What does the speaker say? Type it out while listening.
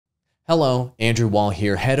Hello, Andrew Wall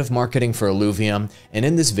here, Head of Marketing for Illuvium, and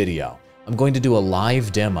in this video, I'm going to do a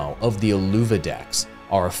live demo of the IlluviDEX,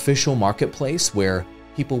 our official marketplace where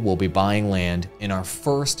people will be buying land in our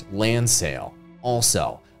first land sale.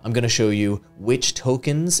 Also, I'm going to show you which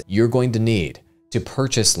tokens you're going to need to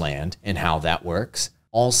purchase land and how that works.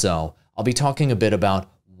 Also, I'll be talking a bit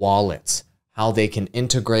about wallets, how they can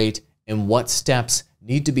integrate, and what steps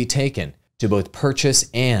need to be taken to both purchase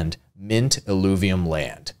and mint Illuvium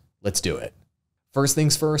land. Let's do it. First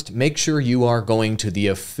things first, make sure you are going to the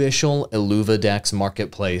official IlluviDEX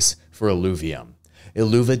marketplace for Illuvium.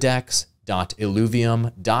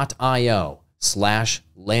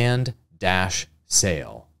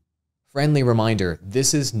 IlluviDEX.illuvium.io/land-sale. Friendly reminder,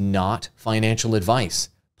 this is not financial advice.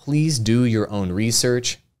 Please do your own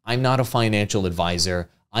research. I'm not a financial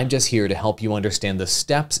advisor. I'm just here to help you understand the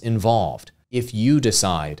steps involved if you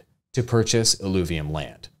decide to purchase Illuvium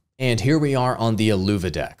land. And here we are on the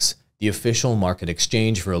IlluviDEX, the official market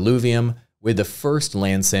exchange for Illuvium, where the first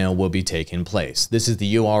land sale will be taking place. This is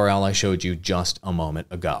the URL I showed you just a moment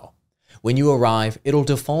ago. When you arrive, it'll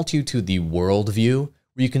default you to the world view,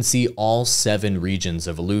 where you can see all 7 regions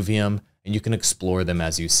of Illuvium, and you can explore them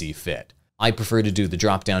as you see fit. I prefer to do the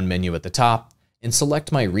drop-down menu at the top and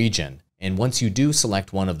select my region. And once you do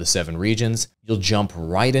select one of the 7 regions, you'll jump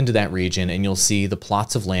right into that region and you'll see the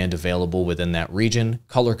plots of land available within that region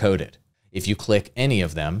color-coded. If you click any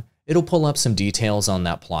of them, it'll pull up some details on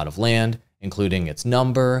that plot of land, including its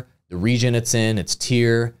number, the region it's in, its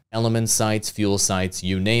tier, element sites, fuel sites,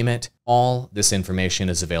 you name it. All this information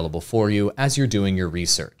is available for you as you're doing your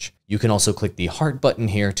research. You can also click the heart button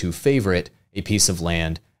here to favorite a piece of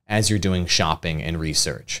land as you're doing shopping and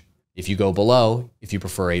research. If you go below, if you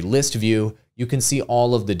prefer a list view, you can see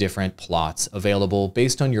all of the different plots available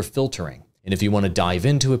based on your filtering. And if you want to dive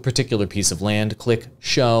into a particular piece of land, click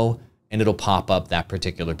Show, and it'll pop up that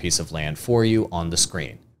particular piece of land for you on the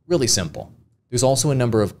screen. Really simple. There's also a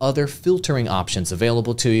number of other filtering options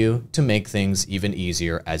available to you to make things even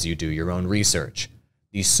easier as you do your own research.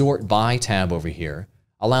 The Sort By tab over here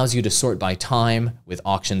allows you to sort by time with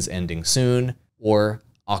auctions ending soon, or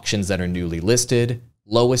auctions that are newly listed,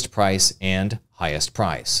 lowest price, and highest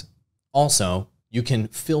price. Also, you can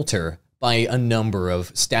filter by a number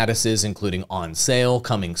of statuses, including on sale,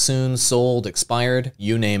 coming soon, sold, expired,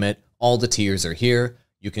 you name it. All the tiers are here.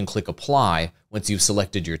 You can click apply once you've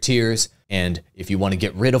selected your tiers. And if you want to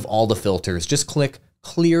get rid of all the filters, just click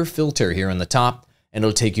clear filter here on the top, and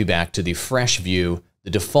it'll take you back to the fresh view, the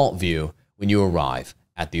default view, when you arrive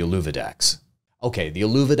at the IlluviDEX. Okay, the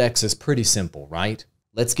IlluviDEX is pretty simple, right?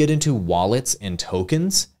 Let's get into wallets and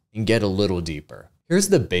tokens and get a little deeper. Here's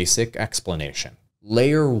the basic explanation.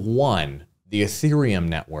 Layer 1, the Ethereum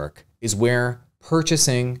network, is where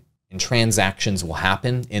purchasing and transactions will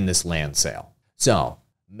happen in this land sale. So,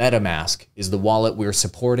 MetaMask is the wallet we're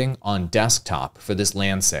supporting on desktop for this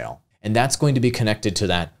land sale, and that's going to be connected to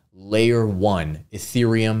that Layer 1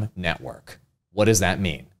 Ethereum network. What does that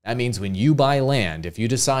mean? That means when you buy land, if you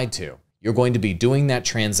decide to, you're going to be doing that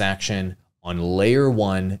transaction on Layer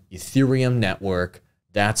 1 Ethereum network.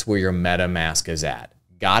 That's where your MetaMask is at.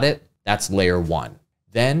 Got it? That's Layer 1.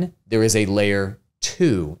 Then there is a Layer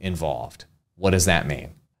 2 involved. What does that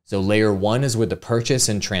mean? So Layer 1 is where the purchase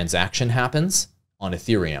and transaction happens on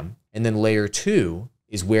Ethereum. And then Layer 2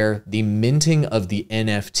 is where the minting of the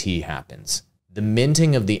NFT happens. The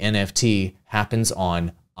minting of the NFT happens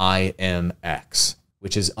on IMX,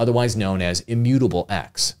 which is otherwise known as Immutable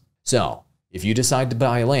X. So if you decide to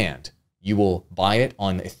buy land, you will buy it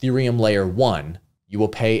on Ethereum Layer 1. You will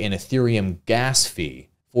pay an Ethereum gas fee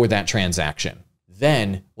for that transaction.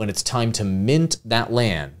 Then, when it's time to mint that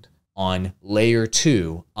land on Layer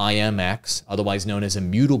 2 IMX, otherwise known as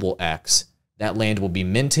Immutable X, that land will be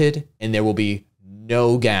minted and there will be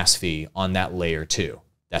no gas fee on that Layer 2.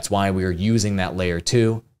 That's why we're using that Layer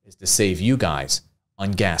 2, is to save you guys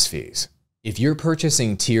on gas fees. If you're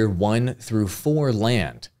purchasing Tier 1 through 4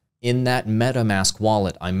 land, in that MetaMask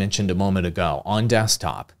wallet I mentioned a moment ago on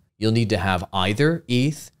desktop, you'll need to have either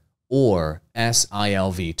ETH or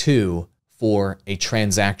SILV2 for a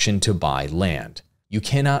transaction to buy land. You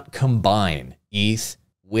cannot combine ETH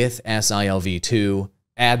with SILV2,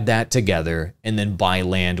 add that together, and then buy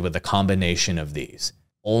land with a combination of these.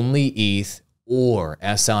 Only ETH or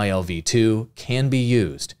SILV2 can be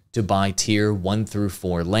used to buy Tier 1 through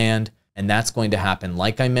 4 land, and that's going to happen,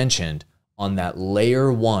 like I mentioned, on that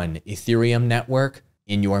Layer 1 Ethereum network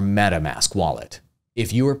in your MetaMask wallet.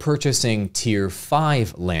 If you are purchasing Tier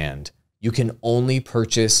 5 land, you can only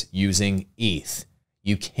purchase using ETH.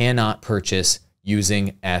 You cannot purchase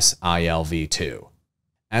using SILV2.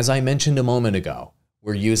 As I mentioned a moment ago,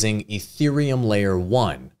 we're using Ethereum Layer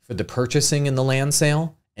 1 for for the purchasing and the land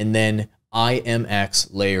sale, and then IMX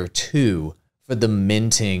layer 2 for the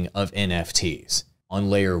minting of NFTs. On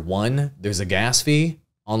layer 1, there's a gas fee.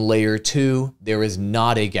 On layer 2, there is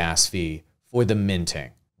not a gas fee for the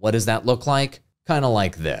minting. What does that look like? Kind of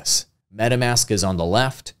like this. MetaMask is on the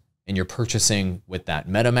left, and you're purchasing with that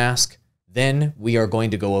MetaMask. Then we are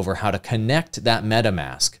going to go over how to connect that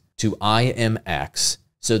MetaMask to IMX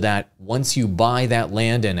so that once you buy that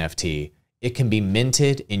land NFT, it can be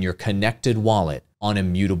minted in your connected wallet on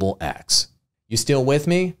Immutable X. You still with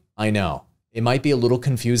me? I know. It might be a little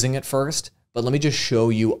confusing at first, but let me just show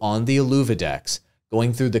you on the IlluviDEX,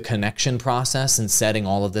 going through the connection process and setting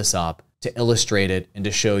all of this up to illustrate it and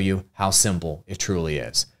to show you how simple it truly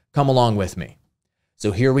is. Come along with me.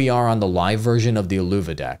 So here we are on the live version of the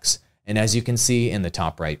IlluviDEX. And as you can see in the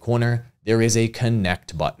top right corner, there is a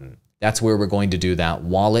connect button. That's where we're going to do that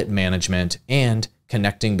wallet management and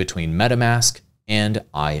connecting between MetaMask and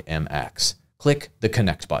IMX. Click the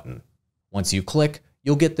connect button. Once you click,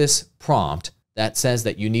 you'll get this prompt that says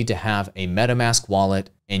that you need to have a MetaMask wallet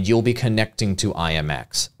and you'll be connecting to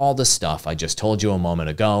IMX. All the stuff I just told you a moment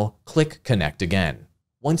ago. Click connect again.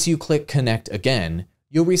 Once you click connect again,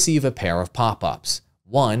 you'll receive a pair of pop-ups.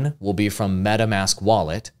 One will be from MetaMask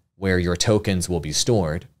wallet, where your tokens will be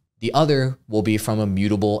stored. The other will be from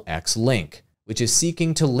Immutable X link, which is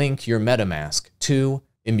seeking to link your MetaMask to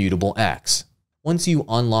Immutable X. Once you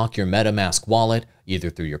unlock your MetaMask wallet, either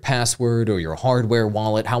through your password or your hardware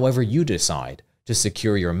wallet, however you decide to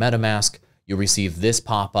secure your MetaMask, you'll receive this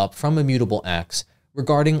pop-up from Immutable X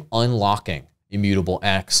regarding unlocking Immutable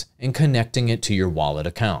X and connecting it to your wallet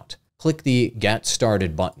account. Click the Get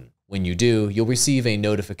Started button. When you do, you'll receive a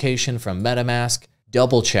notification from MetaMask.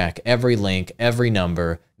 Double check every link, every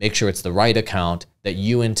number, make sure it's the right account that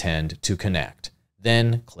you intend to connect.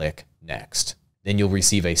 Then click Next. Then you'll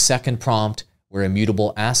receive a second prompt where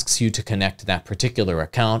Immutable asks you to connect that particular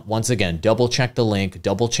account. Once again, double check the link,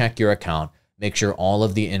 double check your account, make sure all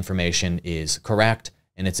of the information is correct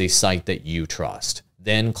and it's a site that you trust.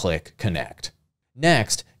 Then click Connect.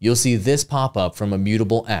 Next, you'll see this pop up from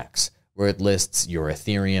Immutable X where it lists your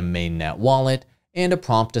Ethereum mainnet wallet and a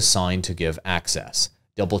prompt assigned to give access.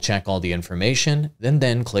 Double check all the information,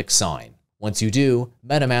 then click Sign. Once you do,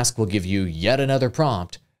 MetaMask will give you yet another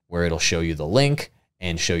prompt where it'll show you the link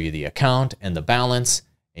and show you the account and the balance,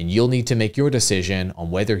 and you'll need to make your decision on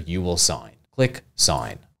whether you will sign. Click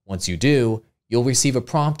Sign. Once you do, you'll receive a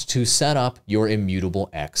prompt to set up your Immutable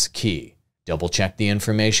X key. Double check the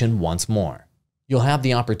information once more. You'll have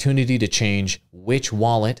the opportunity to change which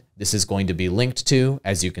wallet this is going to be linked to.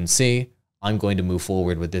 As you can see, I'm going to move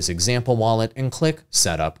forward with this example wallet and click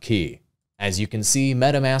Setup Key. As you can see,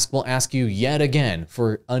 MetaMask will ask you yet again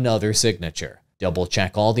for another signature. Double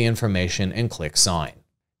check all the information and click Sign.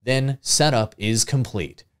 Then setup is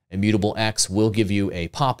complete. Immutable X will give you a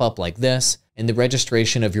pop-up like this, and the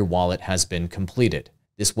registration of your wallet has been completed.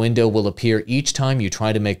 This window will appear each time you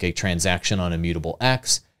try to make a transaction on Immutable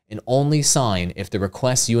X, and only sign if the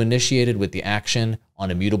requests you initiated with the action on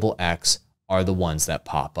Immutable X are the ones that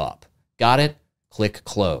pop up. Got it? Click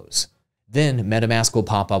Close. Then MetaMask will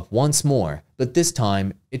pop up once more, but this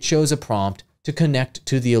time it shows a prompt to connect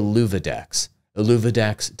to the IlluviDEX,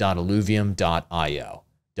 illuvidex.illuvium.io.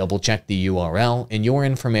 Double check the URL and your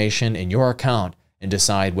information in your account and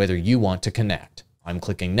decide whether you want to connect. I'm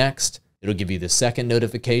clicking Next. It'll give you the second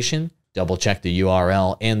notification. Double check the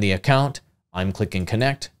URL and the account. I'm clicking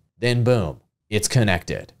Connect. Then boom, it's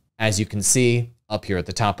connected. As you can see up here at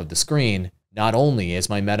the top of the screen, not only is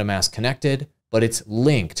my MetaMask connected, but it's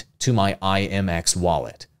linked to my IMX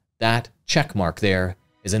wallet. That check mark there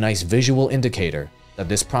is a nice visual indicator that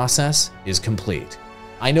this process is complete.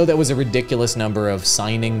 I know that was a ridiculous number of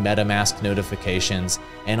signing MetaMask notifications,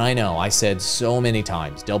 and I know I said so many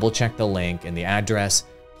times, double check the link and the address.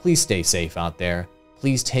 Please stay safe out there.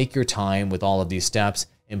 Please take your time with all of these steps,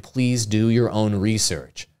 and please do your own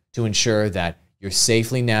research to ensure that you're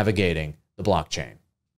safely navigating the blockchain.